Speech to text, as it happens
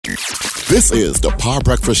This is the Power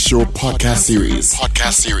Breakfast Show podcast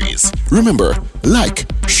series. Remember, like,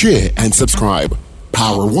 share, and subscribe.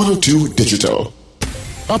 Power 102 Digital.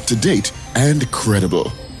 Up to date and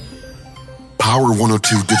credible. Power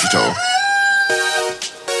 102 Digital.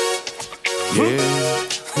 Yeah.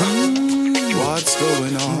 What's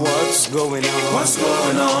going on? What's going on? What's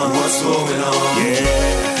going on? What's going on?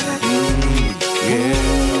 Yeah.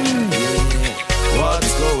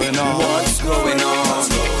 What's going on? What's going on? What's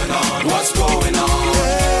going on? What's going on?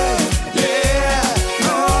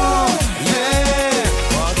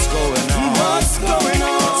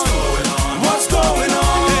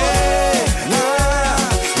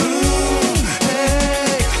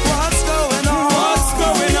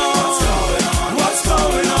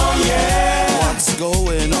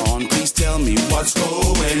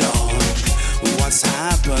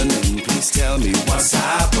 Please tell me what's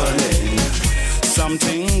happening.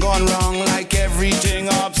 Something gone wrong, like everything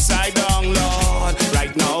upside down, Lord.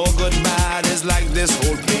 Right now, good bad is like this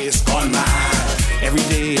whole place gone mad. Every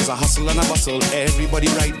day is a hustle and a bustle. Everybody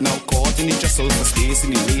right now caught in the jostle for space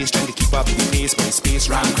in the race, trying to keep up the pace, but the space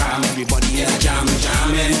ram cram. Everybody in a jamming.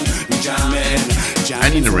 I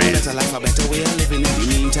need to raise. A life, a better way of living. In the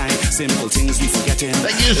meantime, simple things we forgetting.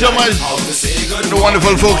 Thank you so much to the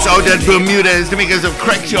wonderful folks out at Bermuda, the makers of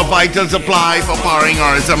Crex, your vital supply for powering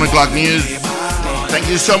our 7 o'clock news. Thank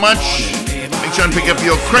you so much. Make sure and pick up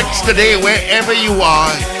your Crex today wherever you are.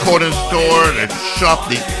 Corner store, the shop,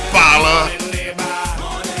 the parlor.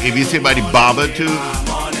 If you say by the barber too.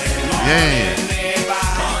 Yeah.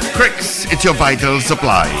 Crex, it's your vital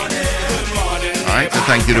supply. Alright, so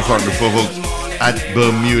thank you to the wonderful folks at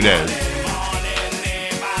Bermuda's.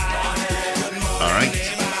 Alright.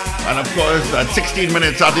 And of course, at 16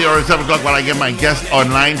 minutes after the hour of 7 o'clock, while I get my guest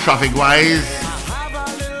online, traffic-wise.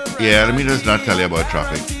 Yeah, let me just not tell you about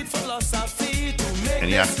traffic.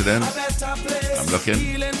 Any accidents? I'm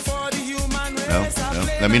looking. No.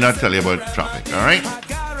 Let me not tell you about traffic, alright?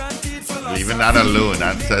 Even that alone,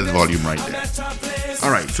 that says volume right there.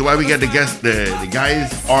 Alright, so while we get the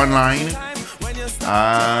guys online,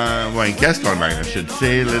 guest online, I should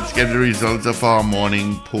say, let's get the results of our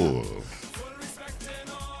morning poll.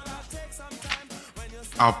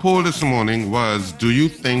 Our poll this morning was, do you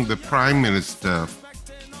think the Prime Minister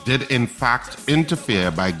did in fact interfere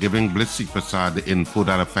by giving Blissy Prasad the info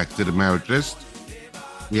that affected the merit list?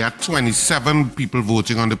 We had 27 people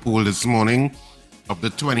voting on the poll this morning. Of the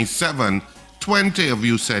 27, 20 of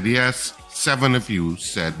you said yes, 7 of you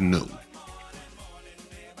said no.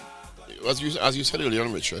 As you said earlier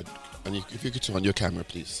on, Richard, and if you could turn on your camera,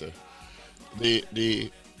 please, sir.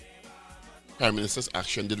 The Prime Minister's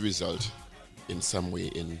action did result in some way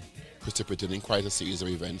in precipitating quite a series of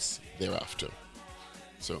events thereafter.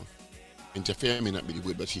 So, interfere may not be the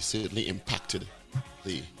word, but he certainly impacted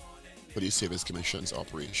the Police Service Commission's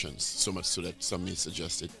operations, so much so that some may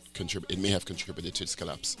suggest it may have contributed to its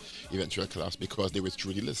eventual collapse, because they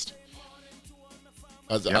withdrew the list.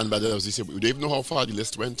 And by that, as you said, we don't even know how far the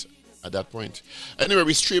list went at that point. Anyway,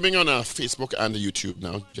 we're streaming on our Facebook and YouTube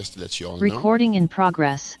now, just to let you all know. Recording in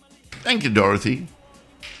progress. Thank you, Dorothy.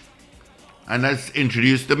 And let's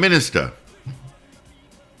introduce the Minister.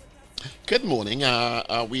 Good morning.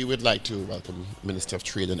 We would like to welcome Minister of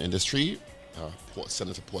Trade and Industry,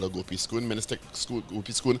 Senator Paula Gopi-Skun. Minister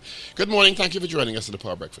Gopi-Skun, good morning. Thank you for joining us at the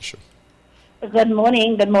Power Breakfast Show. Good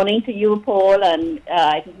morning. Good morning to you, Paul, and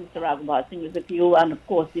I think Mr. Raghubar Singh is with you, and of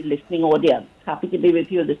course the listening audience. Happy to be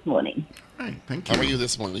with you this morning. Right, thank you. How are you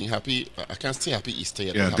this morning? Happy? I can't say happy Easter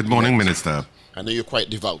yet. Yeah, good morning, Lent. Minister. I know you're quite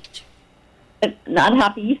devout. Not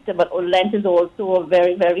happy Easter, but Lent is also a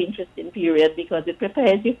very, very interesting period because it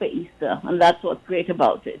prepares you for Easter, and that's what's great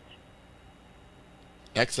about it.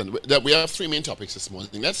 Excellent. We have 3 main topics this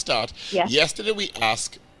morning. Let's start. Yes. Yesterday we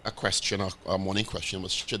asked a question, our morning question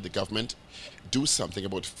was, should the government do something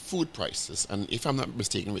about food prices? And if I'm not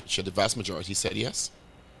mistaken, Richard, the vast majority said yes.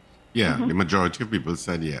 Yeah, the majority of people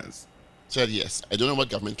said yes. Said yes. I don't know what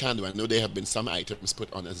government can do. I know there have been some items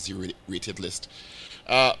put on a zero-rated list.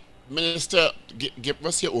 Minister, give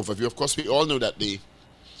us your overview. Of course, we all know that the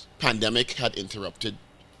pandemic had interrupted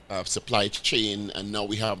supply chain, and now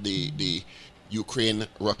we have the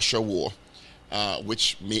Ukraine-Russia war,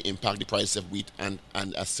 which may impact the price of wheat and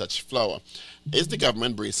as such flour. Is the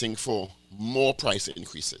government bracing for more price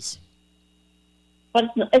increases? But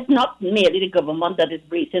it's not merely the government that is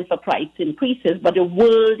bracing for price increases, but the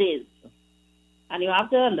world is. And you have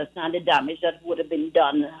to understand the damage that would have been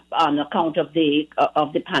done on account of the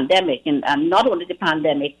pandemic. And not only the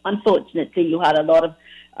pandemic, unfortunately, you had a lot of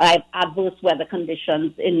adverse weather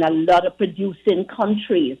conditions in a lot of producing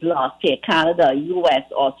countries last year, Canada,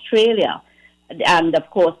 US, Australia. And of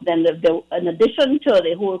course, then in addition to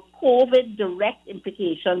the whole COVID direct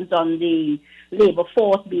implications on the labor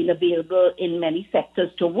force being available in many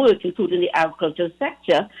sectors to work, including the agricultural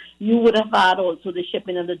sector, you would have had also the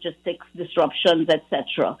shipping and logistics disruptions,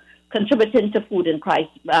 etc., contributing to food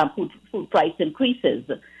price increases.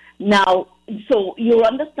 Now, so you're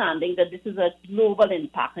understanding that this is a global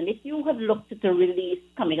impact. And if you have looked at the release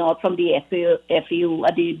coming out from the FAO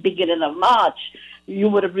at the beginning of March, you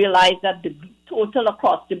would have realized that the total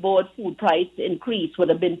across the board food price increase would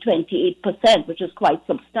have been 28%, which is quite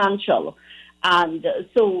substantial. And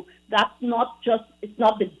so that's not just, it's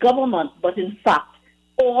not the government, but in fact,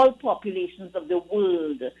 all populations of the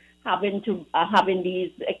world having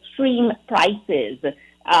these extreme prices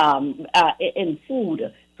in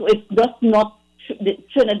food. So it's just not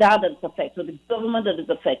Trinidad that's affected, the government that is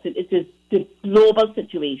affected. It is the global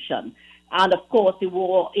situation. And of course, the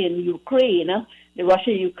war in Ukraine, the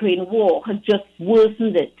Russia-Ukraine war, has just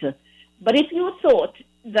worsened it. But if you thought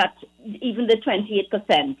that even the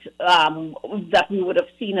 28% that we would have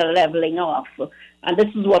seen a leveling off, and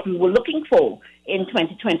this is what we were looking for in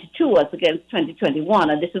 2022 as against 2021,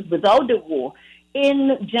 and this is without the war,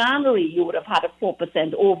 in January you would have had a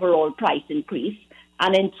 4% overall price increase,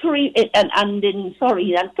 and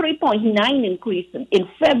 3.9 increase in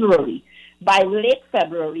February. By late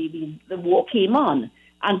February, the war came on,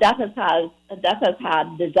 and that has had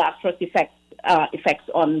disastrous effects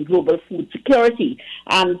on global food security.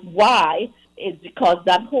 And why is because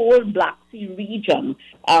that whole Black Sea region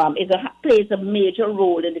plays a major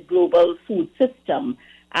role in the global food system.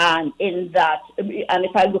 And in that, and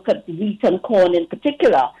if I look at wheat and corn in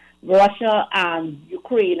particular, Russia and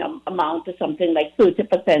Ukraine amount to something like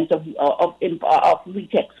 30% of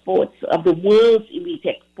wheat exports, of the world's wheat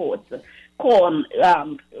exports. Corn,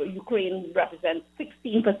 Ukraine represents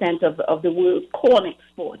 16% of the world's corn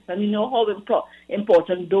exports. And you know how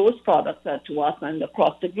important those products are to us and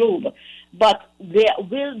across the globe. But there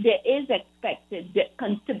is expected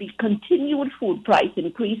to be continued food price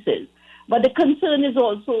increases. But the concern is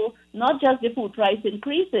also not just the food price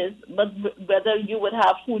increases, but whether you would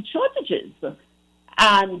have food shortages.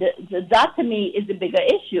 And that, to me, is the bigger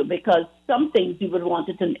issue, because some things you would want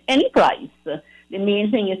it in any price. The main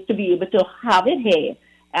thing is to be able to have it here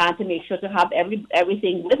and to make sure to have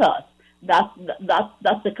everything with us. That's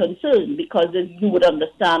the concern, because as you would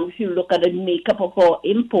understand, if you look at the makeup of our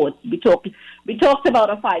imports, we talked about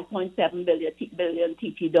a 5.7 billion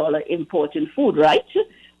TT dollar import in food, right?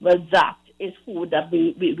 Well, that is food that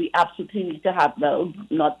we absolutely need to have. Well,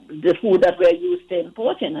 not the food that we're used to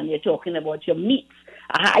importing, and you're talking about your meats.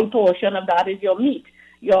 A high portion of that is your meat.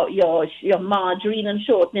 Your margarine and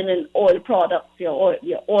shortening and oil products,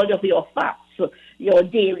 all of your fats, your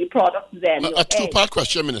dairy products. Then a two-part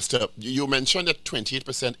question, Minister. You mentioned a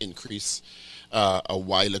 28% increase a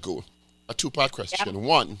while ago. A two-part question. Yep.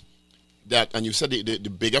 One, and you said the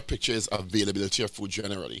bigger picture is availability of food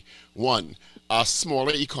generally. One, are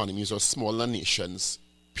smaller economies or smaller nations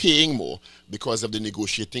paying more because of the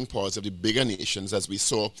negotiating powers of the bigger nations, as we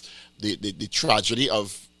saw the tragedy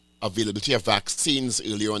of availability of vaccines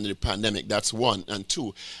earlier on in the pandemic? That's one. And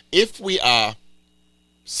two, if we are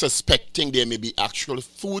suspecting there may be actual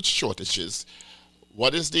food shortages,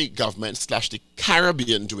 what is the government / the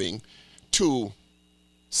Caribbean doing to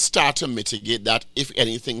start to mitigate that, if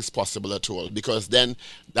anything is possible at all? Because then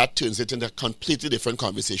that turns it into a completely different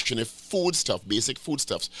conversation if basic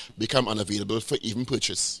foodstuffs become unavailable for even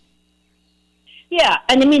purchase. Yeah,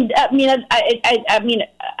 and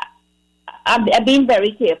I'm being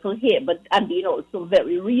very careful here, but I'm being also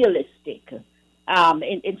very realistic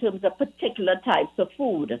in terms of particular types of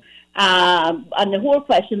food. And the whole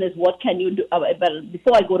question is, what can you do? Well,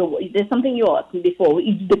 before I go to, there's something you asked me before.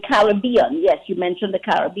 The Caribbean. Yes, you mentioned the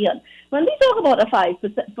Caribbean. When we talk about a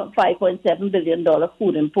 $5.7 billion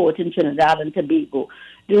food import in Trinidad and Tobago,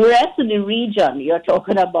 the rest of the region, you're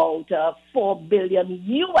talking about $4 billion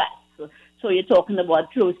US. So you're talking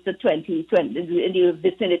about close to 20 in the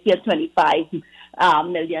vicinity of 25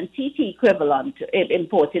 million TT equivalent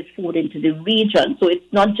imported food into the region. So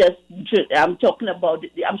it's not just, I'm talking about,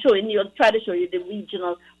 I'm showing you, try to show you the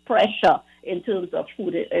regional pressure in terms of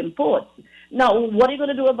food imports. Now, what are you going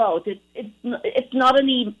to do about it? It's not an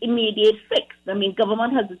immediate fix. I mean,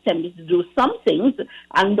 government has attempted to do some things,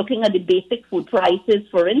 and looking at the basic food prices,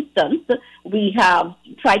 for instance, we have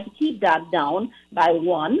tried to keep that down by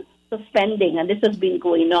suspending, and this has been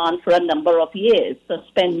going on for a number of years,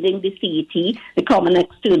 suspending the CET, the Common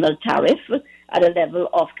External Tariff, at a level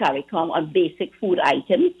of CARICOM on basic food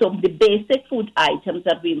items. So the basic food items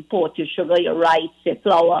that we import, your sugar, your rice, your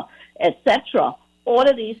flour, etc., all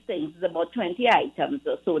of these things, about 20 items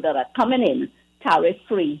or so that are coming in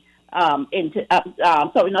tariff-free,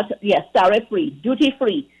 tariff-free,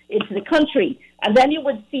 duty-free into the country. And then you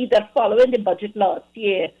would see that following the budget last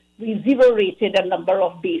year, we zero-rated a number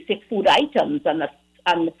of basic food items, and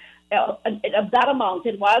that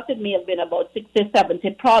amounted, whilst it may have been about 60, 70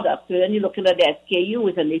 products, when you're looking at the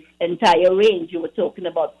SKUs and the entire range, you were talking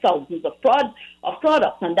about thousands of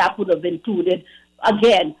products, and that would have included,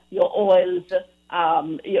 again, your oils,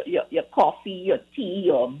 your coffee, your tea,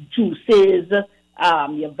 your juices,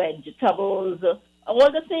 your vegetables,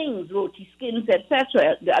 all the things, roti skins,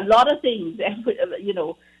 etc. A lot of things,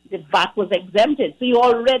 the VAT was exempted. So you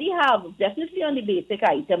already have, definitely on the basic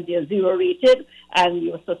items, you're zero rated and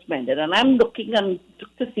you're suspended. And I'm looking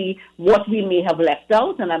to see what we may have left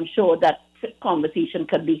out, and I'm sure that conversation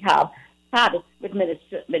could be had with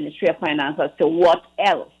Ministry of Finance as to what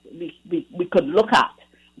else we could look at.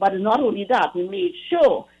 But not only that, we made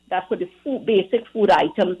sure that for the basic food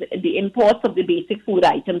items, the imports of the basic food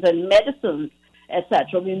items and medicines,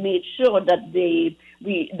 etc., we made sure that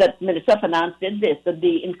that Minister of Finance did this, that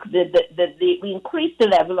we increased the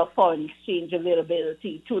level of foreign exchange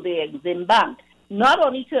availability to the Exim Bank, not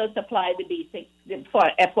only to supply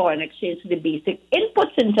foreign exchange to the basic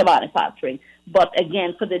inputs into manufacturing, but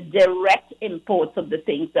again for the direct imports of the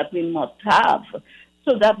things that we must have.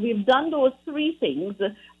 So that we've done those three things,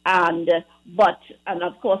 and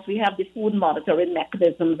of course we have the food monitoring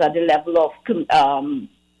mechanisms at the level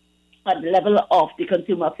of the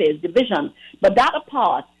Consumer Affairs Division. But that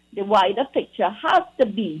apart, the wider picture has to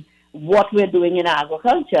be what we're doing in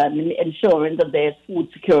agriculture and ensuring that there's food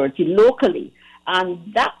security locally.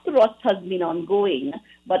 And that thrust has been ongoing,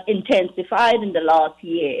 but intensified in the last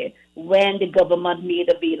year when the government made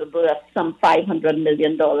available some $500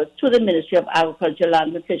 million to the Ministry of Agriculture,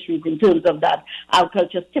 Land and Fisheries in terms of that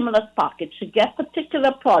agriculture stimulus package to get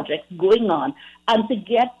particular projects going on and to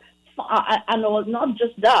get and not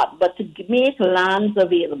just that, but to make lands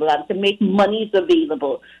available and to make monies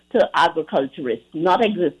available to agriculturists, not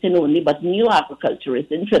existing only, but new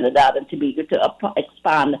agriculturists in Trinidad and Tobago to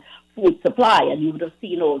expand food supply. And you would have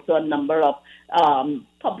seen also a number of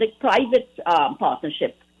public-private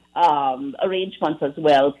partnership arrangements as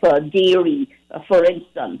well for dairy, for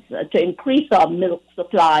instance, to increase our milk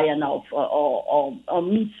supply and our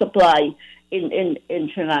meat supply in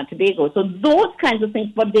Trinidad and Tobago. So those kinds of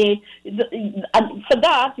things, but and for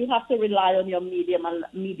that you have to rely on your medium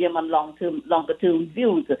and longer term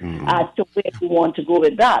views as to where you want to go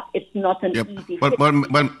with that. It's not an easy. But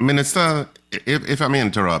Minister, if I may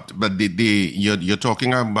interrupt, but you're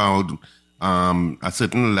talking about a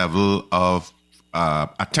certain level of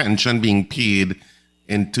attention being paid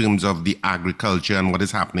in terms of the agriculture and what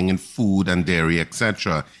is happening in food and dairy,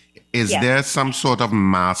 etc. Is there some sort of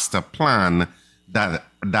master plan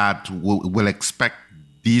that will expect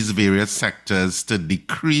these various sectors to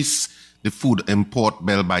decrease the food import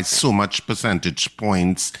bill by so much percentage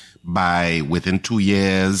points within 2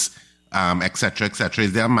 years, etc., etc.?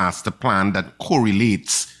 Is there a master plan that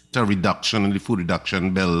correlates to a reduction in the food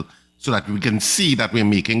reduction bill so that we can see that we're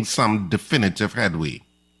making some definitive headway?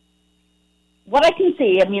 What I can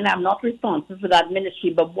say, I'm not responsible for that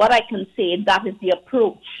ministry, but what I can say, that is the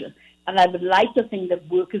approach. And I would like to think that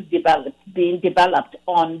work is being developed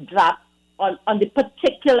on that, on the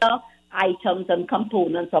particular items and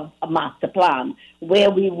components of a master plan, where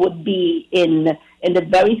we would be in the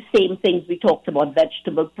very same things we talked about: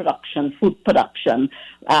 vegetable production, food production,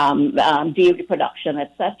 dairy production,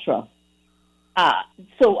 etc.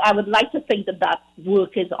 So I would like to think that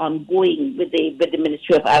work is ongoing with the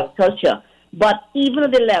Ministry of Agriculture. But even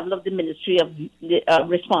at the level of the Ministry of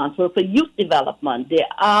responsible for youth development, there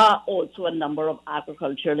are also a number of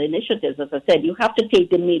agricultural initiatives. As I said, you have to take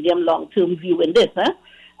the medium, long-term view in this.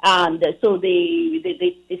 And so the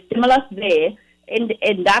stimulus there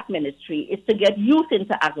in that ministry is to get youth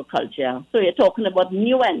into agriculture. So you're talking about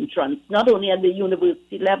new entrants, not only at the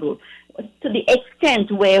university level, to the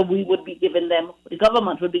extent where we would be giving them, the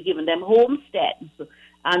government would be giving them homesteads.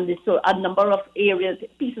 And so a number of areas,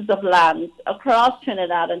 pieces of land across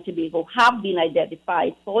Trinidad and Tobago have been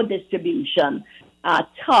identified for distribution,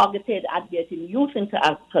 targeted at getting youth into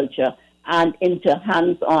agriculture and into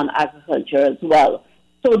hands-on agriculture as well.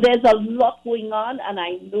 So there's a lot going on, and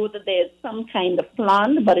I know that there's some kind of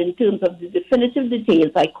plan, but in terms of the definitive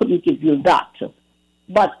details, I couldn't give you that.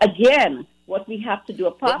 But again, what we have to do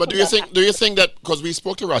apart But do you think that, because we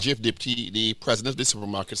spoke to Rajiv Dipti, the president of the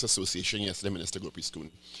Supermarkets Association yesterday, Minister Gopis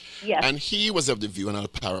Kun, yes, and he was of the view, and I'll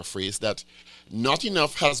paraphrase, that not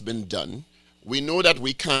enough has been done. We know that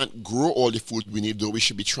we can't grow all the food we need, though we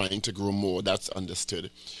should be trying to grow more. That's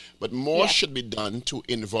understood. But more should be done to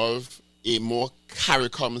involve a more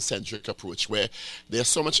CARICOM-centric approach where there's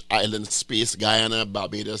so much island space. Guyana,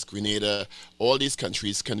 Barbados, Grenada, all these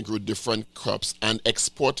countries can grow different crops and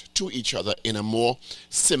export to each other in a more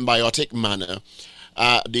symbiotic manner.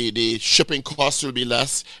 The shipping costs will be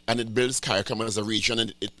less, and it builds CARICOM as a region,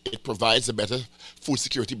 and it provides a better food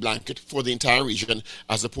security blanket for the entire region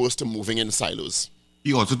as opposed to moving in silos.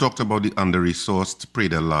 He also talked about the under-resourced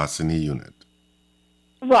Pradal-Larceny unit.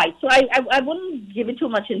 Right. So I wouldn't give you too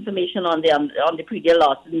much information on the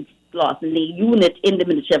Pradal-Larceny unit in the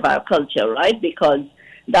Ministry of Agriculture, right? Because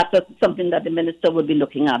that's something that the minister would be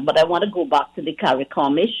looking at. But I want to go back to the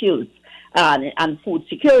CARICOM issues and food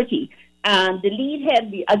security. And the lead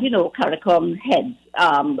head, as you know, CARICOM heads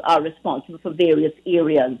are responsible for various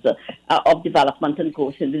areas of development and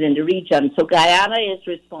growth within the region. So Guyana is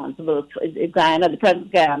responsible. The President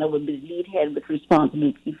of Guyana will be the lead head with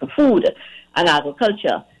responsibility for food and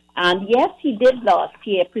agriculture. And yes, he did last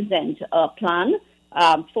year present a plan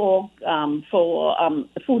for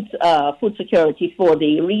food security for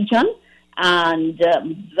the region. And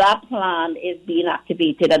that plan is being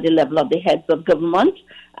activated at the level of the heads of government.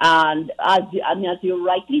 And as you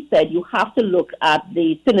rightly said, you have to look at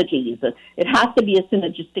the synergies. It has to be a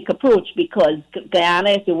synergistic approach because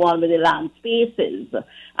Guyana is the one with the land spaces.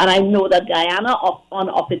 And I know that Guyana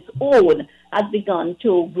of its own has begun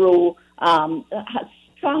to grow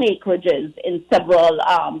strong acreages in several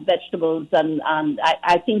vegetables, and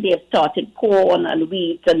I think they have started corn and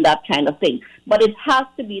wheat and that kind of thing. But it has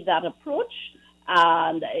to be that approach,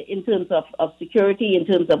 and in terms of security, in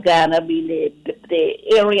terms of Guyana being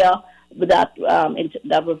the area that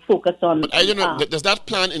will focus on. But I don't know, does that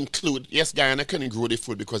plan include, yes, Guyana can grow the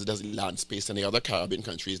food because it has land space, and the other Caribbean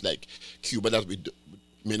countries like Cuba that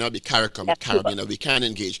may not be Caribbean that we can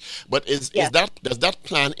engage. But does that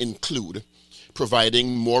plan include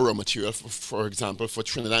providing more raw material, for example, for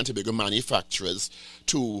Trinidad and Tobago manufacturers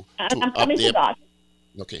to up their...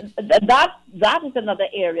 Okay. That is another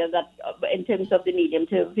area that, in terms of the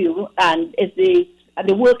medium-term view, and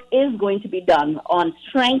the work is going to be done on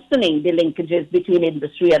strengthening the linkages between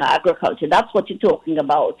industry and agriculture. That's what you're talking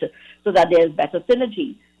about, so that there's better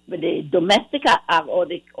synergy with the domestic or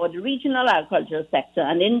the regional agricultural sector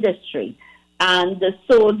and industry. And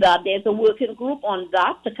so that there's a working group on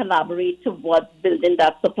that to collaborate towards building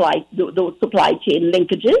those supply chain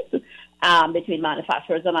linkages between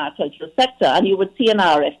manufacturers and agricultural sector. And you would see an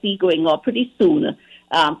RFP going up pretty soon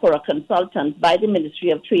for a consultant by the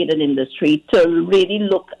Ministry of Trade and Industry to really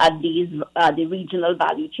look at the regional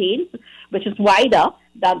value chains, which is wider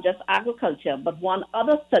than just agriculture. But one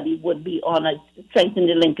other study would be on strengthening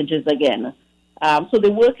the linkages again. So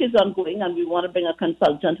the work is ongoing, and we want to bring a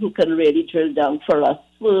consultant who can really drill down for us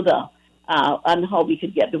further on how we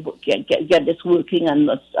could get this working and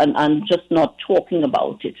just not talking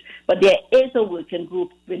about it. But there is a working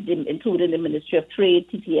group including the Ministry of Trade,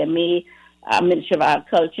 TTMA, Ministry of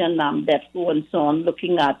Agriculture, NAMDEFCO, and so on,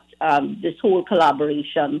 looking at this whole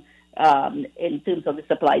collaboration in terms of the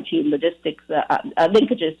supply chain logistics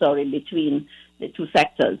linkages, between the two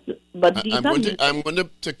sectors. But I'm going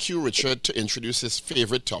to cue Richard to introduce his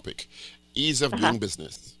favorite topic, ease of doing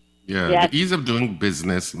business. Yeah, the ease of doing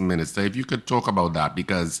business, Minister, if you could talk about that,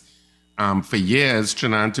 because for years,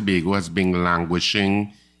 Trinidad and Tobago has been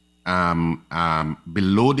languishing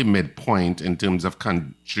below the midpoint in terms of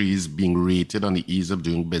countries being rated on the ease of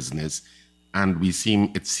doing business. And it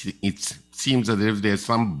seems as if there's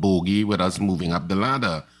some bogey with us moving up the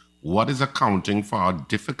ladder. What is accounting for our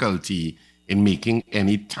difficulty in making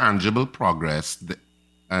any tangible progress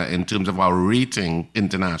in terms of our rating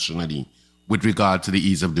internationally with regard to the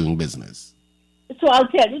ease of doing business? So I'll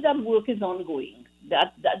tell you that work is ongoing.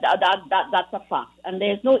 That's a fact. And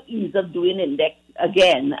there's no ease of doing index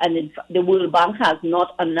again. And the World Bank has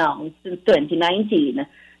not announced since 2019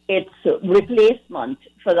 its replacement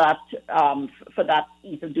for that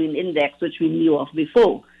ease of doing index, which we knew of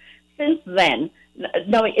before. Since then,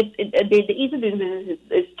 now the ease of doing business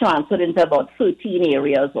is transferred into about 13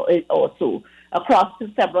 areas or so across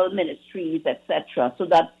several ministries, etc. So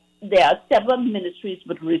that there are several ministries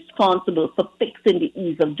but responsible for fixing the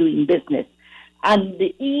ease of doing business. And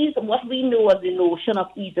the ease, what we know of the notion of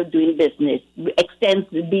ease of doing business extends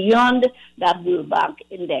beyond that World Bank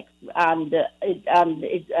index, and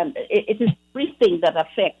it is everything that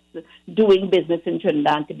affects doing business in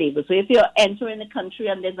Trinidad and Tobago. So if you're entering the country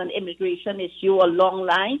and there's an immigration issue or long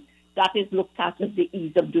line, that is looked at as the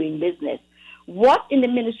ease of doing business. What in the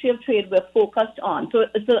Ministry of Trade we're focused on, so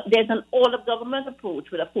there's an all-of-government approach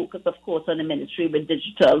with a focus, of course, on the ministry with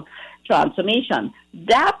digital transformation.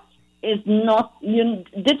 That is not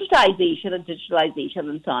digitization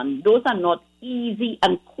and so on. Those are not easy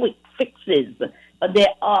and quick fixes. But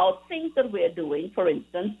there are things that we're doing, for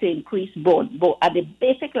instance, to increase both at the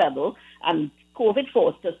basic level, and COVID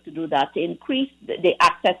forced us to do that, to increase the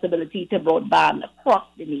accessibility to broadband across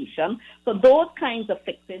the nation. So those kinds of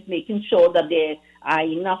fixes, making sure that there are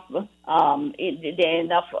enough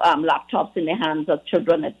laptops in the hands of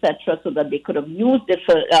children, etc., so that they could have used it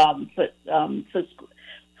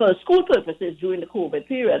for school purposes during the COVID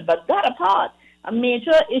period. But that apart, a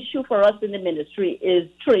major issue for us in the ministry is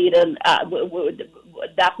trade and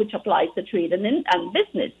that which applies to trade and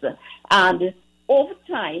business. And over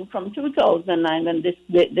time, from 2009, when this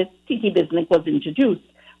TT Business was introduced,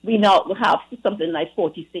 we now have something like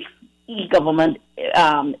 46 e-government.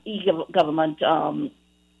 How do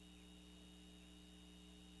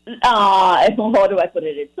I put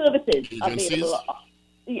it? Services agencies available.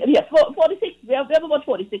 Yes, 46. We have about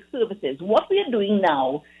 46 services. What we are doing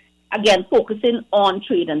now, again, focusing on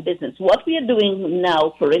trade and business. What we are doing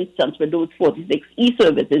now, for instance, with those 46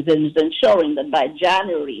 e-services, is ensuring that by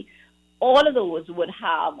January, all of those would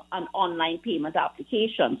have an online payment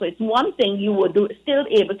application. So it's one thing you would still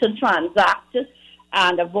able to transact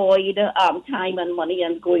and avoid time and money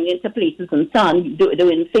and going into places and so on,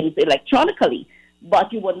 doing things electronically,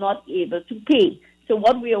 but you were not able to pay. So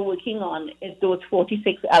what we are working on is those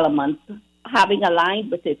 46 elements, having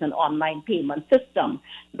aligned with it an online payment system.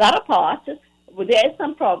 That apart, there is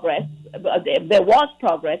some progress. There was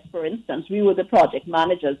progress, for instance. We were the project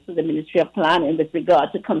managers for the Ministry of Planning with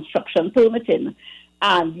regard to construction permitting.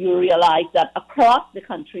 And you realize that across the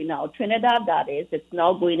country now, Trinidad, that is, it's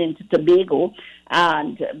now going into Tobago.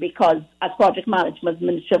 And because as project management,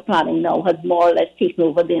 Ministry of Planning now has more or less taken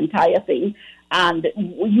over the entire thing. And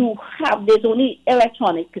there's only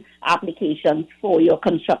electronic applications for your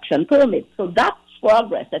construction permits. So that's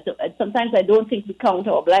progress. Sometimes I don't think we count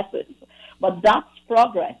our blessings, but that's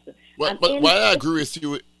progress. But while I agree with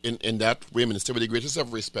you in that way, Minister, with the greatest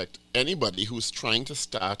of respect, anybody who's trying to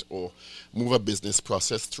start or move a business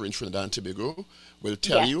process through in Trinidad and Tobago will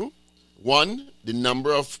tell you, one, the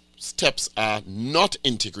number of steps are not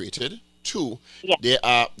integrated. Two,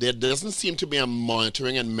 there doesn't seem to be a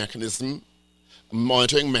monitoring mechanism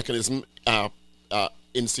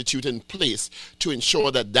institute in place to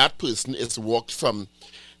ensure that person is walked from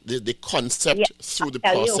the concept through the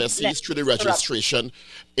processes, through the registration,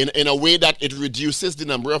 in a way that it reduces the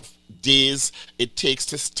number of days it takes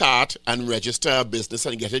to start and register a business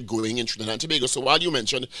and get it going in Trinidad and Tobago. So while you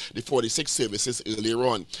mentioned the 46 services earlier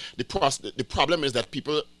on, the problem is that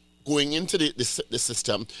people going into the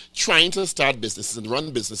system, trying to start businesses and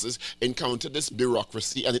run businesses, encounter this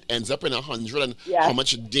bureaucracy, and it ends up in 100 and how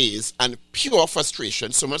much days, and pure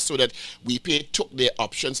frustration, so much so that took their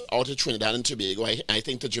options out of Trinidad and Tobago, I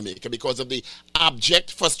think to Jamaica, because of the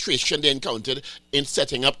abject frustration they encountered in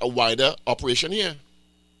setting up a wider operation here.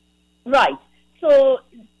 Right. So,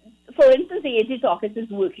 for instance, the AG's office is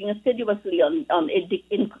working assiduously on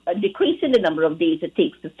decreasing the number of days it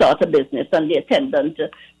takes to start a business and the attendant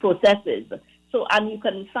processes. So, and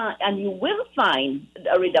you will find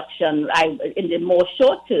a reduction in the more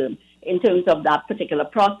short term in terms of that particular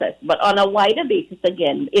process. But on a wider basis,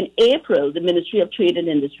 again, in April, the Ministry of Trade and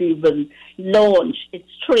Industry will launch its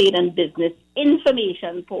Trade and Business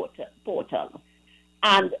Information Portal.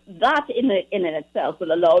 And that in itself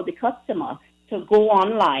will allow the customer to go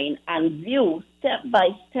online and view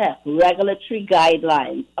step-by-step regulatory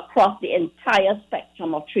guidelines across the entire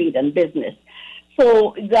spectrum of trade and business,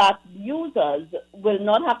 so that users will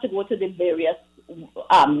not have to go to the various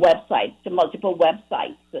websites, to multiple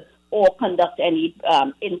websites, or conduct any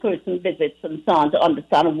in-person visits and so on to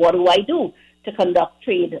understand what do I do to conduct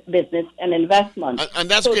trade, business, and investment. And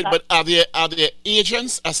that's great, but are there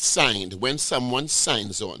agents assigned when someone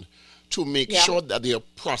signs on to make sure that their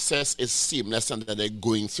process is seamless and that they're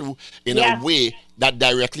going through in a way that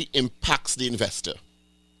directly impacts the investor?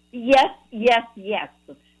 Yes.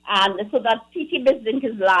 And so that TT Business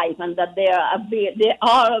is live, and that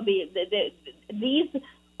these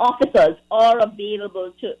officers are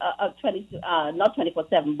available to not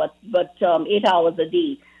 24/7, but 8 hours a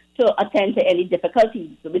day to attend to any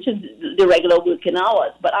difficulties, which is the regular working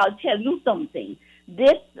hours. But I'll tell you something.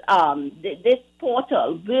 This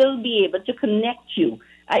portal will be able to connect you.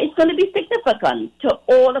 It's going to be significant to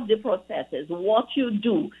all of the processes, what you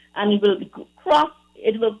do, and it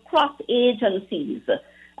will cross agencies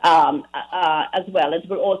as well. It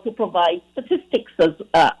will also provide statistics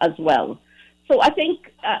as well. So I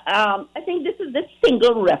think this is the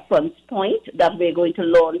single reference point that we're going to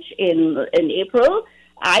launch in April.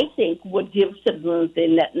 I think would give citizens the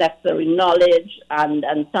necessary knowledge and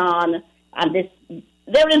so on. And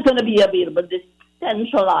there is going to be available this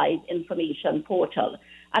centralized information portal.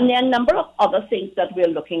 And there are a number of other things that we're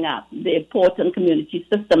looking at. The port and community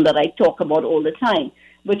system that I talk about all the time,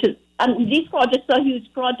 and these projects are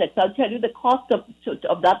huge projects. I'll tell you the cost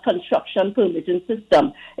of that construction permitting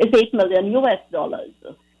system is $8 million US.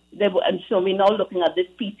 And so we're now looking at this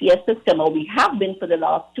PCS system, or we have been for the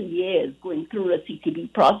last 2 years, going through a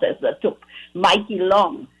CTB process that took mighty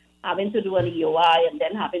long, having to do an EOI and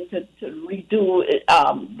then having to redo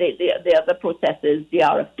the other processes, the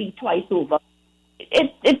RFP twice over.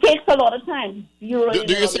 It takes a lot of time. Do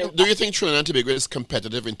you think Trinidad and Tobago is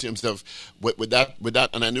competitive in terms of with that?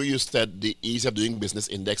 And I know you said the ease of doing business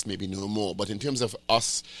index maybe no more, but in terms of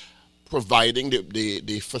us providing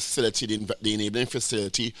the facility, the enabling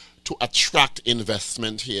facility to attract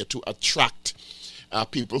investment here, to attract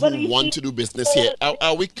people who want to do business here,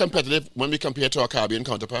 are we competitive when we compare to our Caribbean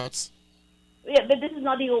counterparts? Yeah, but this is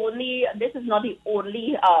not the only.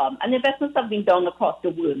 And investments have been done across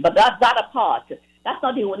the world. But that apart, that's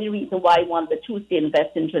not the only reason why one would choose to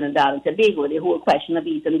invest in Trinidad and Tobago. The whole question of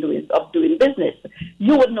doing business.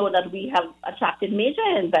 You would know that we have attracted major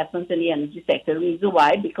investments in the energy sector. The reason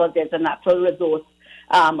why? Because there's a natural resource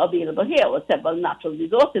available here, or several natural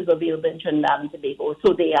resources available in Trinidad and Tobago.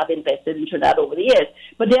 So they have invested in Trinidad over the years.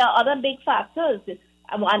 But there are other big factors,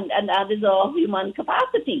 and that is our human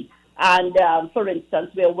capacity. And for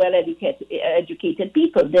instance, we're well-educated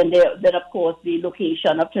people. Then of course, the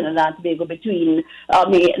location of Trinidad and Tobago below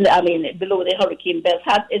the hurricane belt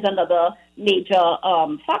is another major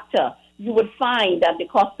factor. You would find that the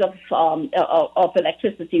cost of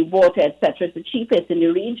electricity, water, etc., is the cheapest in the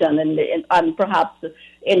region, and perhaps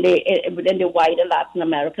in the wider Latin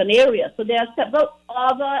American area. So there are several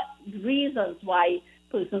other reasons why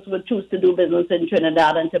persons would choose to do business in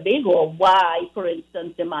Trinidad and Tobago, or why, for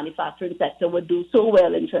instance, the manufacturing sector would do so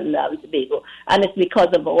well in Trinidad and Tobago. And it's because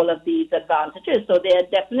of all of these advantages. So there are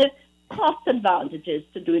definite cost advantages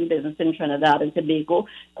to doing business in Trinidad and Tobago,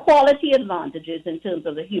 quality advantages in terms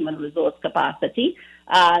of the human resource capacity,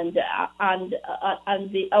 and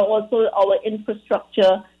also our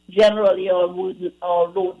infrastructure generally, our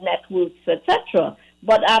road networks, etc.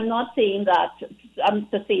 But I'm not saying that. I'm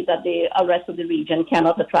to say that the rest of the region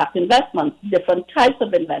cannot attract investments, different types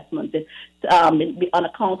of investments, on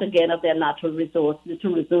account again of their natural resource. The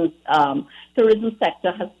tourism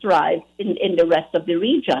sector has thrived in the rest of the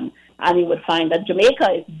region, and you would find that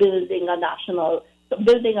Jamaica is building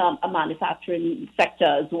a manufacturing sector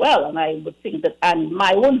as well. And I would think that, and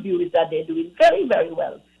my own view is that they're doing very, very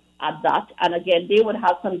well at that. And again, they would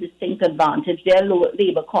have some distinct advantage. Their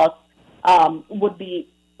labor costs would be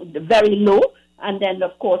very low, and then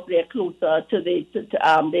of course they're closer to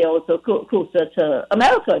they're also closer to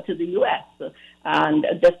America, to the U.S., and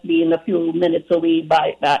just being a few minutes away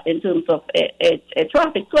in terms of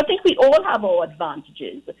traffic. So I think we all have our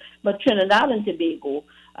advantages, but Trinidad and Tobago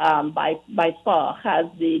by far has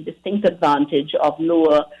the distinct advantage of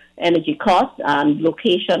lower energy costs and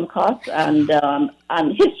location costs and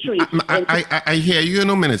history. I hear you,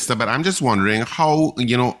 Minister, but I'm just wondering how,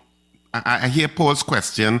 I hear Paul's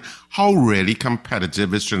question, how really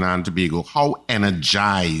competitive is Trinidad and Tobago? How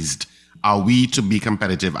energized are we to be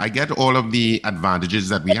competitive? I get all of the advantages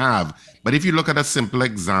that we have, but if you look at a simple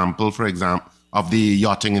example, for example, of the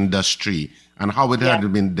yachting industry and how it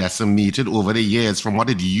had been decimated over the years from what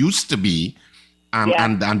it used to be,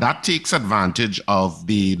 and that takes advantage of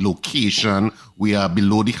the location. We are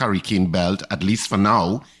below the hurricane belt, at least for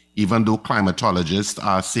now, even though climatologists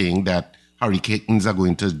are saying that hurricanes are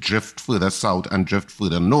going to drift further south and drift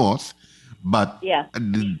further north. But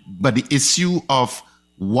the issue of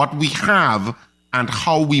what we have and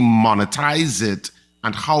how we monetize it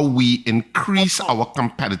and how we increase our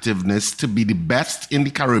competitiveness to be the best in the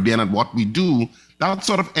Caribbean at what we do, that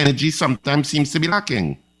sort of energy sometimes seems to be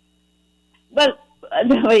lacking. Well, I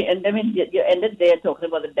mean, you ended there talking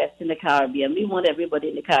about the best in the Caribbean. We want everybody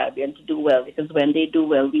in the Caribbean to do well, because when they do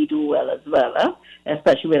well, we do well as well,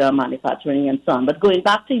 especially with our manufacturing and so on. But going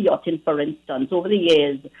back to yachting, for instance, over the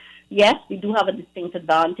years, yes, we do have a distinct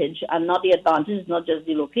advantage, and not the advantage is not just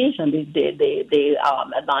the location. The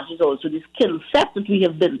advantage is also the skill set that we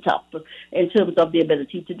have built up in terms of the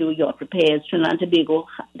ability to do yacht repairs. Trinidad and Tobago,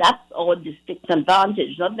 that's our distinct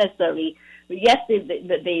advantage, not necessarily. Yes, they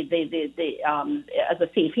as a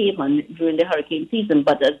safe haven during the hurricane season,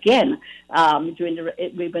 but again, when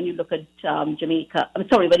you look at Jamaica,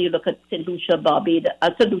 when you look at St. Lucia, Barbados,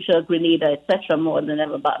 St. Lucia, Grenada, etc., more than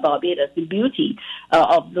ever Barbados, the beauty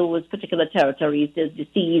of those particular territories, the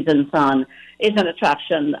seas and so on, is an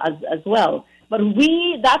attraction as well. But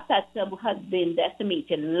that sector has been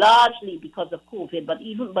decimated largely because of COVID. But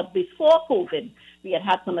before COVID, we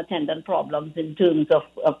had some attendant problems in terms of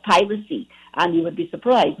piracy. And you would be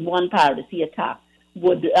surprised, one piracy attack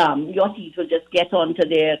would yachties would just get onto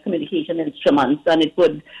their communication instruments, and it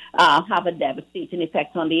would have a devastating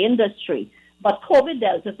effect on the industry. But COVID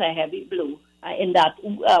dealt us a heavy blow in that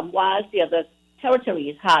whilst the other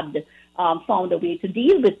territories had found a way to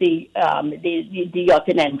deal with the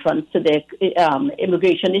yachting entrance to their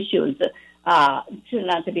immigration issues,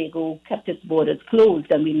 Trinidad and Tobago kept its borders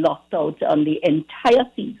closed, and we lost out on the entire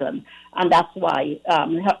season. And that's why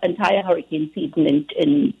entire hurricane season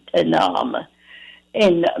in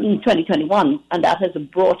 2021, and that has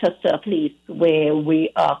brought us to a place where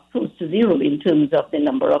we are close to zero in terms of the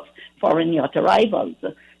number of foreign yacht arrivals.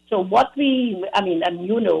 So lately, and I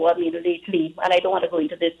don't want to go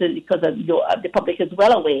into this because the public is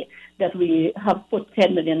well aware that we have put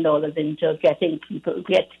 $10 million into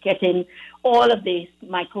getting all of these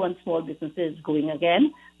micro and small businesses going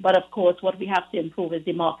again. But of course, what we have to improve is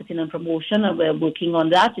the marketing and promotion, and we're working on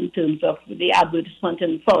that in terms of the advertisement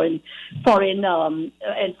in foreign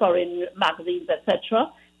magazines,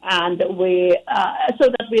 etc. And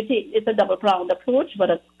it's a double-pronged approach.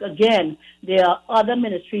 But again, there are other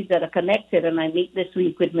ministries that are connected, and I meet this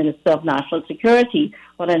week with Minister of National Security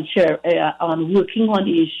on working on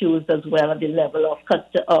the issues as well at the level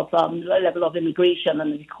of immigration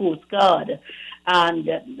and the Coast Guard. And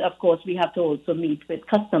of course, we have to also meet with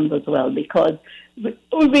customs as well, because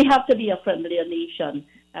we have to be a friendlier nation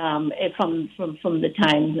from the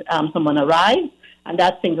time someone arrives. And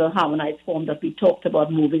that single harmonized form that we talked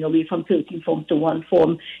about, moving away from 13 forms to one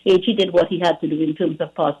form, AG did what he had to do in terms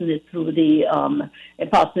of passing it through the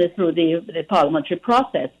parliamentary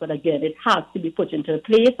process. But again, it has to be put into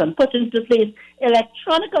place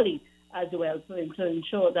electronically as well, so to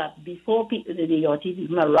ensure that before the yachties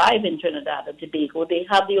even arrive in Trinidad and Tobago, they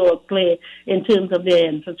have the all clear in terms of their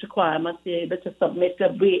entrance requirements. They're able to submit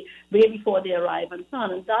way before they arrive and so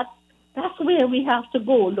on. And that's where we have to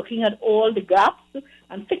go, looking at all the gaps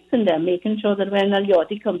and fixing them, making sure that when a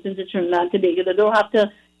yachty comes into Trinidad and Tobago, they don't have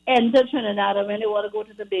to enter Trinidad, and when they want to go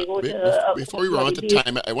to Tobago. Before we run out of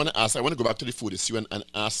time, I want to go back to the food issue and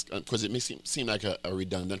ask, because it may seem like a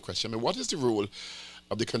redundant question. What is the role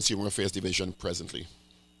of the Consumer Affairs Division presently?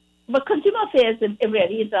 But Consumer Affairs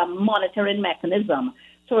really is a monitoring mechanism,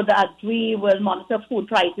 so that we will monitor food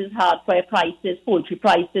prices, hardware prices, poultry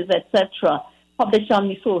prices, etc., publish on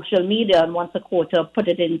the social media, and once a quarter put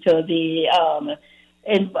it into the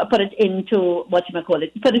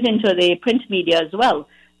print media as well.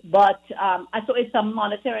 But so it's a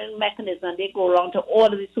monitoring mechanism. They go around to all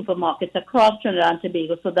of the supermarkets across Trinidad and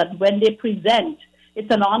Tobago, so that when they present, it's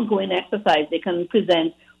an ongoing exercise. They can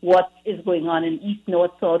present what is going on in east,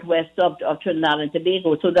 north, south, west of Trinidad and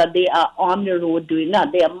Tobago, so that they are on the road doing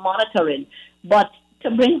that. They are monitoring. But to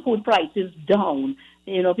bring food prices down,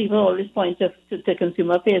 people always point to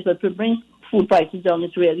Consumer Affairs, but to bring food prices down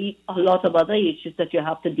is really a lot of other issues that you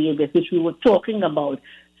have to deal with, which we were talking about.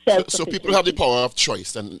 So people have the power of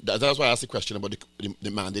choice, and that's why I asked the question about the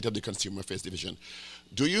mandate of the Consumer Affairs Division.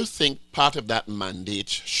 Do you think part of that mandate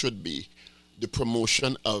should be the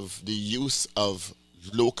promotion of the use of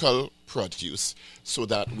local produce, so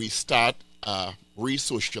that we start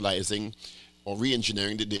re-socializing or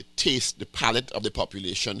re-engineering the taste, the palate of the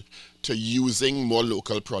population to using more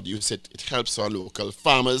local produce? It helps our local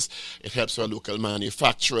farmers, it helps our local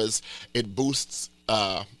manufacturers, it boosts,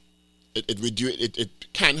 it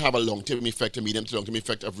can have a long-term effect, a medium to long-term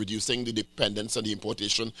effect of reducing the dependence on the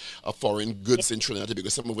importation of foreign goods in Trinidad and Tobago,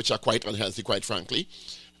 some of which are quite unhealthy, quite frankly.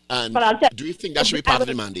 And do you think that should be part of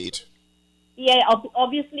the mandate? Yeah,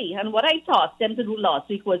 obviously. And what I tasked them to do last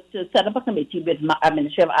week was to set up a committee with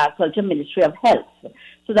Ministry of Agriculture, Ministry of Health,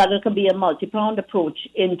 so that it can be a multi-pronged approach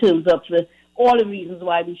in terms of all the reasons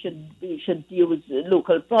why we should use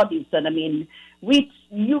local produce. And I mean, how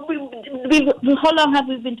long have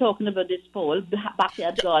we been talking about this, Paul?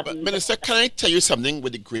 Backyard gardens. But Minister, can I tell you something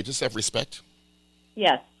with the greatest of respect?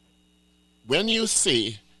 Yes. When you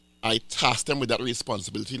say I tasked them with that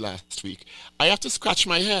responsibility last week, I have to scratch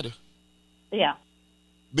my head. Yeah.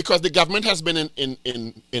 Because the government has been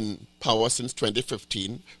in power since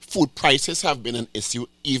 2015. Food prices have been an issue,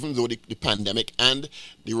 even though the pandemic and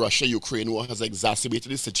the Russia-Ukraine war has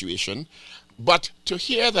exacerbated the situation. But to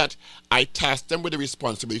hear that I tasked them with the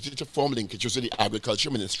responsibility to form linkages with the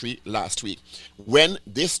Agriculture Ministry last week, when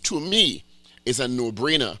this to me is a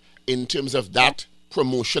no-brainer in terms of that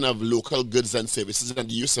promotion of local goods and services and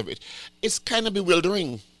the use of it, it's kind of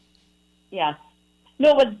bewildering. Yeah.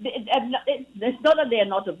 No, but it's not that they are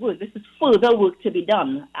not at work. This is further work to be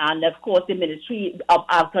done. And, of course, the Ministry of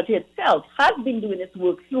Agriculture itself has been doing its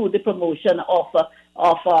work through the promotion of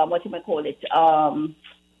what you might call it,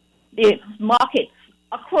 the markets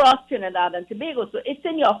across Trinidad and Tobago. So it's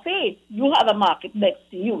in your face. You have a market next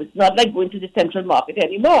to you. It's not like going to the central market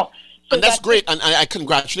anymore. So and that's great. And I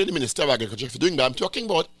congratulate the Minister of Agriculture for doing that. I'm talking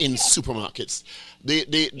about in supermarkets.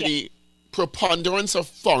 The preponderance of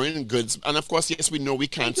foreign goods, and of course, yes, we know we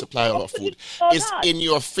can't supply our food, is in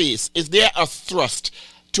your face. Is there a thrust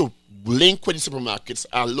to link with the supermarkets,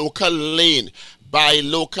 a local lane, buy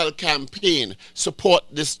local campaign, support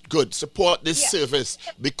this good, support this service,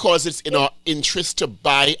 because it's in our interest to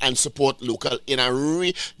buy and support local? You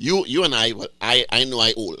and I know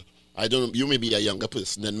I old. I don't know, you may be a younger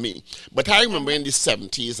person than me. But I remember in the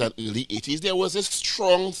 70s and early 80s, there was a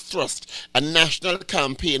strong thrust, a national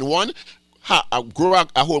campaign. One, grow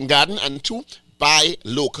a home garden, and two, buy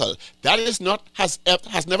local. That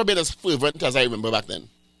has never been as fervent as I remember back then.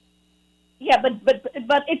 Yeah, but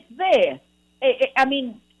it's there. I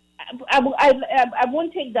mean, I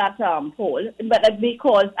won't take that poll, but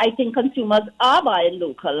because I think consumers are buying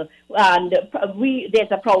local, and there's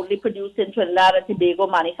a proudly produced in Trinidad and Tobago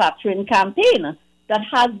manufacturing campaign that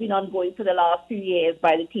has been ongoing for the last few years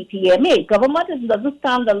by the TTMA. Government doesn't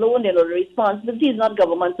stand alone. The responsibility is not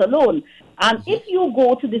government alone. And if you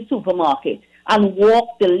go to the supermarket and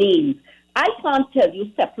walk the lanes, I can't tell you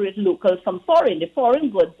separate local from foreign. The foreign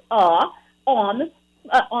goods are they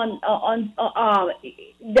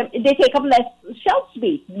take up less shelf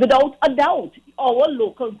space, without a doubt. Our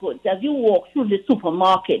local goods, as you walk through the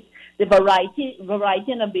supermarket, the variety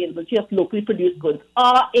and availability of locally produced goods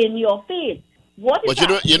are in your face.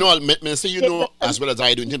 Minister, as well as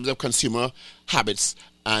I do in terms of consumer habits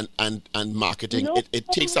and marketing, it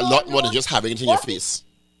takes a lot more than just having it in your face.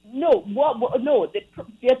 No, there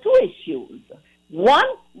are two issues. One,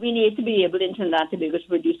 we need to be able in Trinidad and Tobago to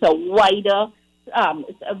produce a wider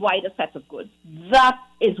set of goods. That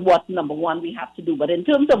is what, number one, we have to do. But in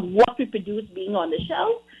terms of what we produce being on the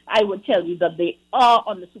shelf, I would tell you that they are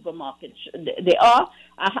on the supermarket. They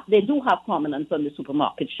do have prominence on the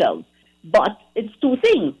supermarket shelves. But it's two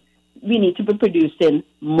things. We need to be producing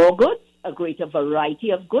more goods, a greater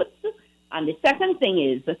variety of goods. And the second thing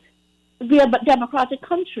is, we are a democratic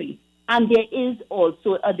country. And there is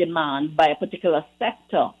also a demand by a particular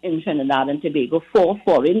sector in Trinidad and Tobago for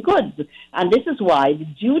foreign goods. And this is why the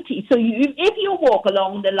duty, so if you walk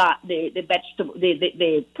along the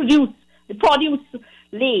produce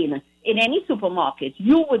lane in any supermarket,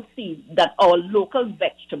 you would see that our local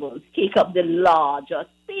vegetables take up the larger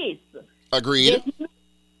space. Agreed. There's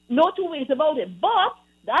no two ways about it. But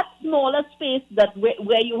that smaller space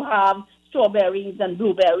where you have strawberries and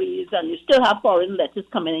blueberries, and you still have foreign lettuce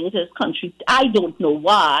coming into this country. I don't know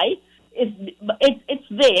why. It's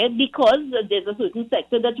there because there's a certain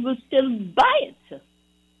sector that will still buy it.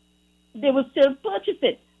 They will still purchase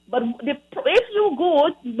it. But if you go,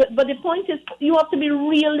 but the point is, you have to be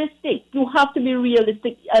realistic. You have to be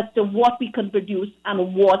realistic as to what we can produce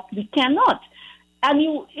and what we cannot. And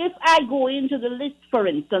if I go into the list, for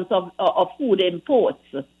instance, of food imports,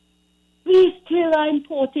 we still are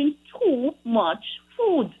importing too much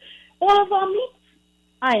food. All of our meats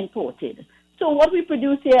are imported. So what we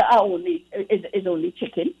produce here is only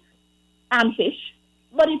chicken and fish.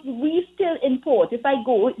 But if we still import, if I'll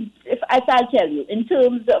tell you, in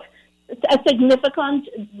terms of a significant,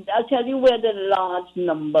 I'll tell you where the large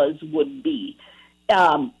numbers would be.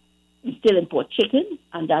 We still import chicken,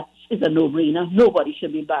 and that is a no-brainer. Nobody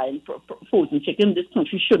should be buying frozen chicken. This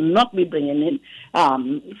country should not be bringing in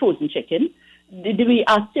frozen chicken. We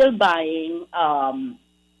are still buying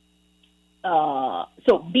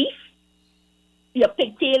beef. Your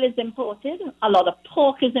pigtail is imported. A lot of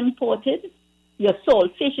pork is imported. Your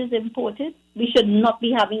salt fish is imported. We should not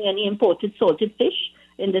be having any imported salted fish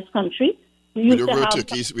in this country. We don't grow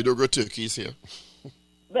turkeys here.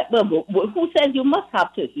 Well, who says you must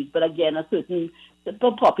have turkeys? But again, a certain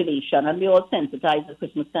population, and we all sensitized at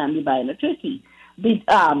Christmas time, we buying a turkey. We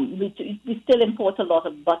still import a lot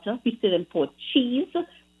of butter. We still import cheese,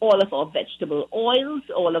 all of our vegetable oils,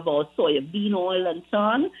 all of our soybean oil and so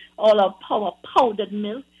on, all our powdered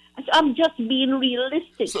milk. I'm just being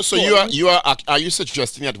realistic. So are you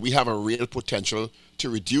suggesting that we have a real potential to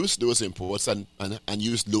reduce those imports and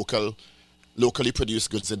use locally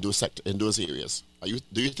produced goods in those areas?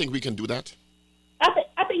 Do you think we can do that?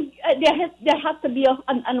 I think there has to be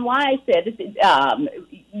and why I said it,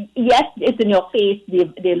 yes, it's in your face,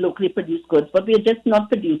 they're locally produced goods, but we're just not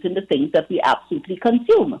producing the things that we absolutely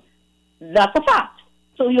consume. That's a fact.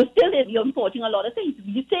 So you're importing a lot of things.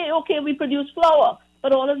 You say, okay, we produce flour.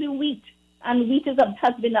 but all of the wheat. And wheat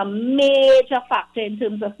has been a major factor in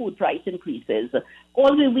terms of food price increases.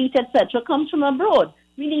 All the wheat, etc., comes from abroad.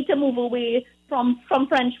 We need to move away from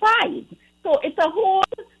French fries. So it's a whole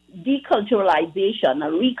deculturalization, a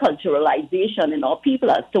reculturalization in our people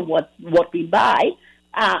as to what we buy.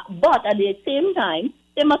 But at the same time,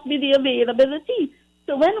 there must be the availability.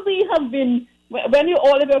 So when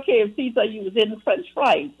all of your KFCs are using French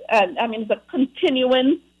fries, and I mean, it's a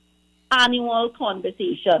continuing annual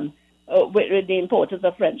conversation with the importance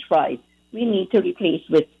of French fries, we need to replace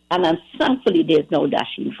with, and thankfully there's no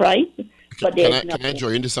Dasheen fries. But can I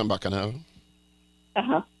join into some bacchanal?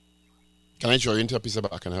 Uh-huh. Can I join into a piece of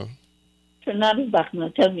bacchanal? Trinidad is bacchanal,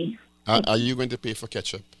 tell me. Are you going to pay for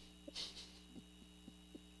ketchup?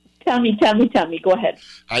 Tell me, go ahead.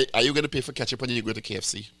 Are you going to pay for ketchup when you go to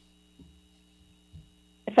KFC?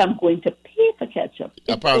 If I'm going to pay for ketchup.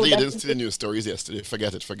 Apparently you didn't see the news stories yesterday.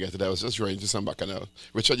 Forget it. I was just joining into some bacchanal.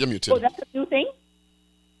 Richard, you're muted. Oh, that's a new thing?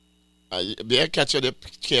 The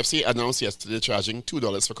KFC announced yesterday charging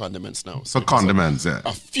 $2 for condiments now. So for condiments, yeah.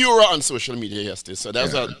 A furor on social media yesterday. So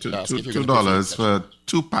that's $2 for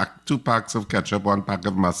two packs of ketchup, 1 pack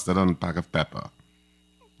of mustard, and 1 pack of pepper.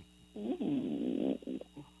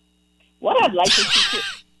 What I'd like to see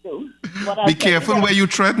you do. Be careful where you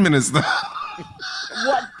tread, Minister.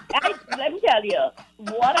 Let me tell you,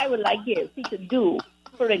 what I would like KFC to do,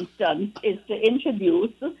 for instance, is to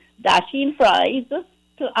introduce Dasheen fries,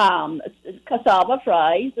 cassava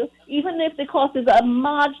fries, even if the cost is a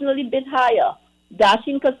marginally bit higher.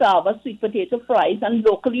 Dasheen cassava, sweet potato fries, and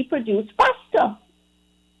locally produced pasta.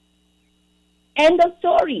 End of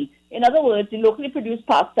story. In other words, the locally produced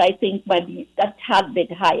pasta, I think, might be a tad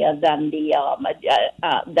bit higher than the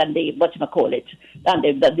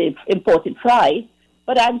imported fries.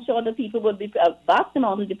 But I'm sure the people will be, a vast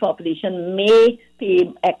amount of the population may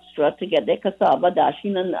pay extra to get their cassava,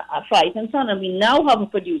 Dasheen, and fries and so on. And we now have a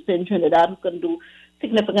producer in Trinidad who can do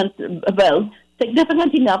significant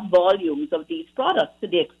enough volumes of these products to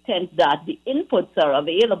the extent that the inputs are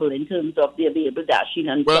available in terms of the available Dasheen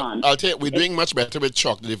and so on. I'll tell you, we're doing much better with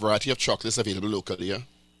chocolate, the variety of chocolates available locally, yeah?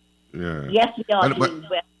 Yes, we are doing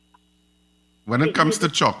well. When it comes to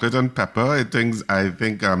chocolate and pepper, I think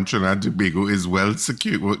Trinidad and Tobago is well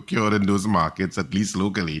secured in those markets, at least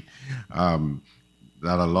locally. That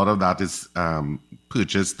a lot of that is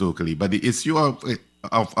purchased locally. But the issue of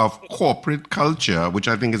corporate culture, which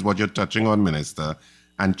I think is what you're touching on, Minister,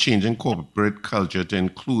 and changing corporate culture to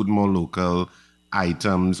include more local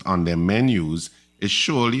items on their menus is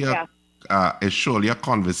surely a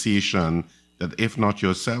conversation that, if not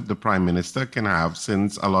yourself, the Prime Minister can have,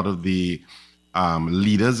 since a lot of the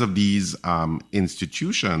leaders of these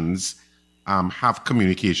institutions have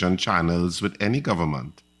communication channels with any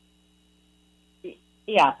government.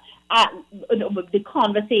 Yeah, the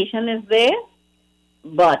conversation is there,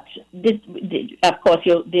 but of course,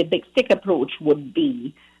 the big stick approach would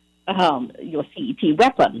be your CET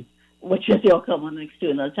weapon, which is your common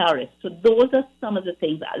external tariff. So those are some of the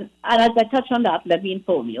things. And as I touch on that, let me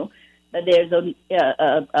inform you that there's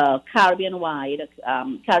a Caribbean-wide,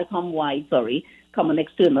 CARICOM-wide, common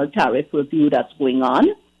external tariff review that's going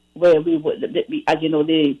on, where as you know,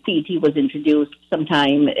 the CET was introduced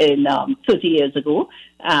sometime in 30 years ago,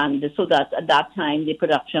 and so that at that time the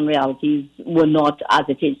production realities were not as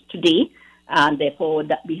it is today, and therefore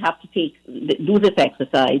that we have to do this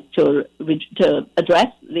exercise to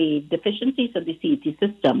address the deficiencies of the CET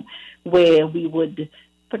system, where we would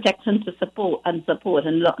protect and to support. And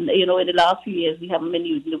you know, in the last few years we haven't been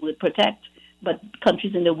using the word protect, but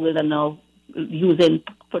countries in the world are now using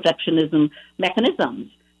protectionism mechanisms.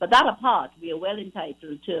 But that apart, we are well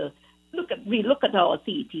entitled to look at our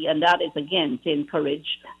CET, and that is again to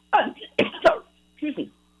encourage,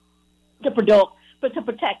 to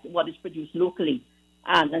protect what is produced locally,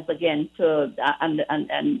 and as again to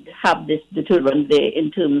and have this deterrent there in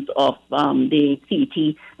terms of the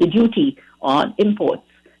CET, the duty on imports.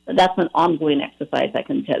 That's an ongoing exercise, I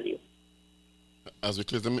can tell you. As we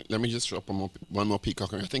close, let me just drop one more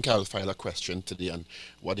peacock. I think I'll file a question today on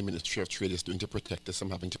what the Ministry of Trade is doing to protect us from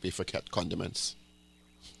having to pay for cat condiments.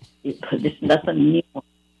 That's a new one.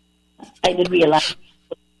 I didn't realize.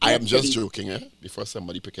 I am just joking, before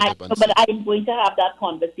somebody pick it up. But I'm going to have that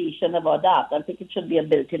conversation about that. I think it should be a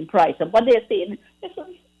built-in price. And what they're saying,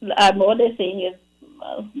 is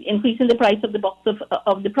increasing the price of the box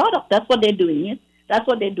of the product. That's what they're doing. That's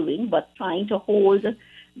what they're doing, but trying to hold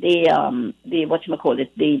the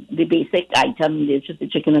basic item, the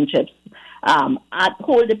chicken and chips,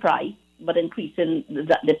 hold the price, but increasing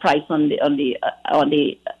the price on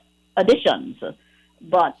the additions.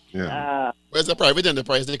 But where's the private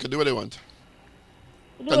enterprise? They could do what they want.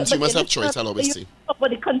 Consumers have choice, I'll always say. But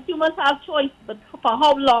the consumers have choice. But for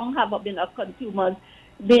how long have consumers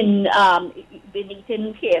been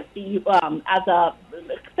eating KFC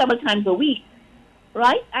several times a week?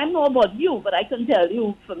 Right? I don't know about you, but I can tell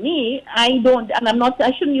you, for me, I don't, and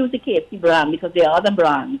I shouldn't use the KFC brand because there are other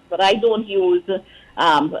brands, but I don't use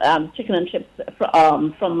chicken and chips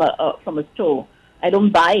from a store. I don't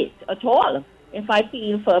buy it at all. If I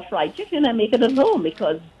feel for fried chicken, I make it at home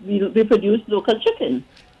because we produce local chicken.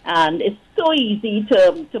 And it's so easy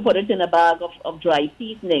to put it in a bag of dry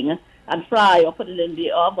seasoning and fry or put it in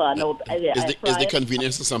the oven. Is the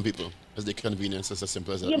convenience to some people? Is the convenience as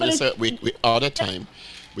simple as that? Minister, we are at time.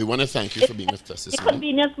 We want to thank you for being with us this morning. The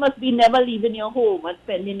convenience must be never leaving your home and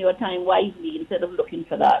spending your time wisely instead of looking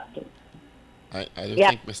for that. I don't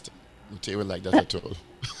think Mr. Mute would like that at all.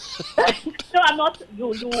 No, I'm not.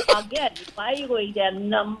 You again. Why you going? There are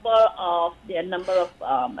a number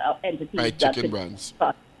of entities. Right, chicken brands.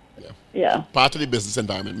 Yeah. Part of the business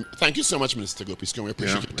environment. Thank you so much, Minister Gopi. We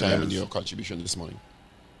appreciate your time and your contribution this morning.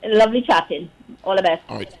 Lovely chatting. All the best.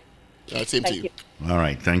 All right. Same to you. All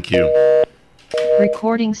right. Thank you.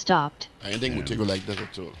 Recording stopped. I think Mute would like that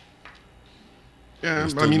at all. Yeah,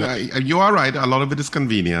 I mean, you are right. A lot of it is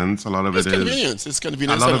convenience. A lot of It's convenience.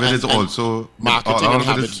 A lot of it is also marketing and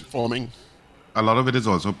habit forming. A lot of it is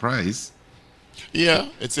also price. Yeah,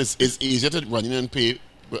 it's easier to run in and pay.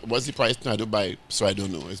 What's the price now to buy? So I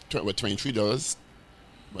don't know. It's $23,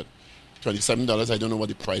 but $27. I don't know what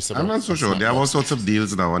the price. I'm not so sure. They have all sorts of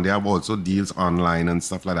deals now, and they have also deals online and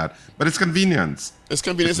stuff like that. But it's convenience. It's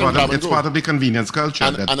convenience. It's part of the convenience culture,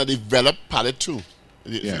 and a developed palate too.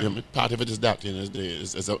 Part of it is that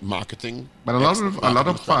is a marketing. But a lot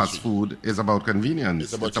of fast food is about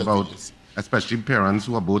convenience. It's about especially parents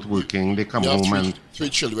who are both working. They come home and three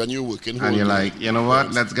children. You're working, and you're like, you know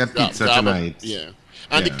what? Let's get pizza tonight.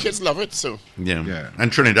 And the kids love it. So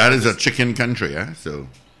and Trinidad is a chicken country, so.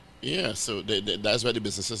 Yeah, so that's why the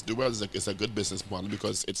businesses do well. It's a good business model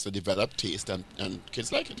because it's a developed taste and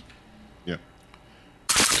kids like it. Yeah.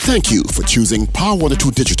 Thank you for choosing Power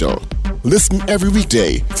 102 Digital. Listen every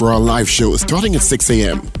weekday for our live show starting at 6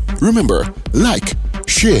 a.m. Remember, like,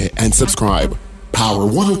 share, and subscribe. Power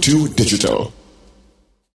 102 Digital.